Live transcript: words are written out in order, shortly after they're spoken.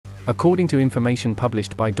According to information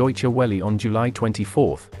published by Deutsche Welle on July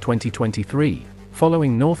 24, 2023,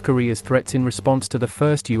 following North Korea's threats in response to the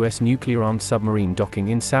first U.S. nuclear-armed submarine docking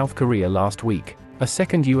in South Korea last week, a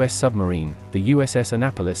second U.S. submarine, the USS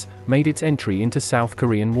Annapolis, made its entry into South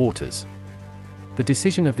Korean waters. The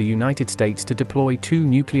decision of the United States to deploy 2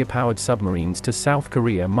 nuclear-powered submarines to South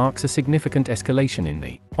Korea marks a significant escalation in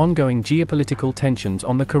the ongoing geopolitical tensions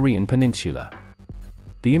on the Korean peninsula.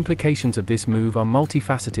 The implications of this move are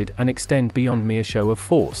multifaceted and extend beyond mere show of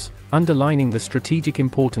force, underlining the strategic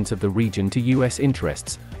importance of the region to U.S.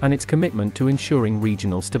 interests and its commitment to ensuring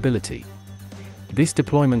regional stability. This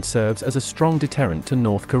deployment serves as a strong deterrent to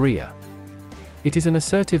North Korea. It is an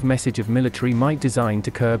assertive message of military might designed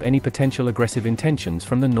to curb any potential aggressive intentions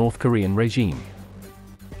from the North Korean regime.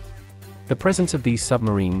 The presence of these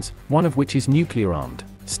submarines, one of which is nuclear-armed,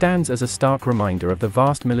 stands as a stark reminder of the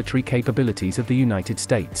vast military capabilities of the United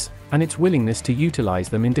States, and its willingness to utilize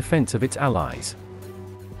them in defense of its allies.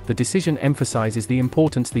 The decision emphasizes the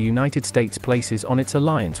importance the United States places on its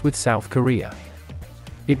alliance with South Korea.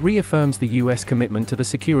 It reaffirms the U.S. commitment to the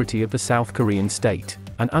security of the South Korean state,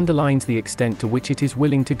 and underlines the extent to which it is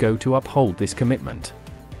willing to go to uphold this commitment.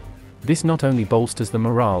 This not only bolsters the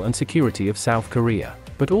morale and security of South Korea,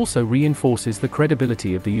 but also reinforces the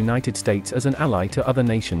credibility of the United States as an ally to other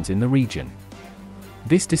nations in the region.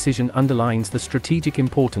 This decision underlines the strategic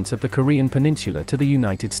importance of the Korean peninsula to the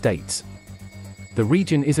United States. The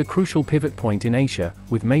region is a crucial pivot point in Asia,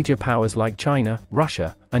 with major powers like China,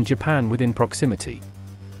 Russia, and Japan within proximity.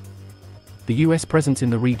 The U.S. presence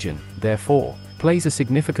in the region, therefore, plays a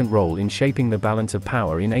significant role in shaping the balance of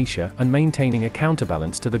power in Asia and maintaining a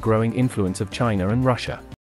counterbalance to the growing influence of China and Russia.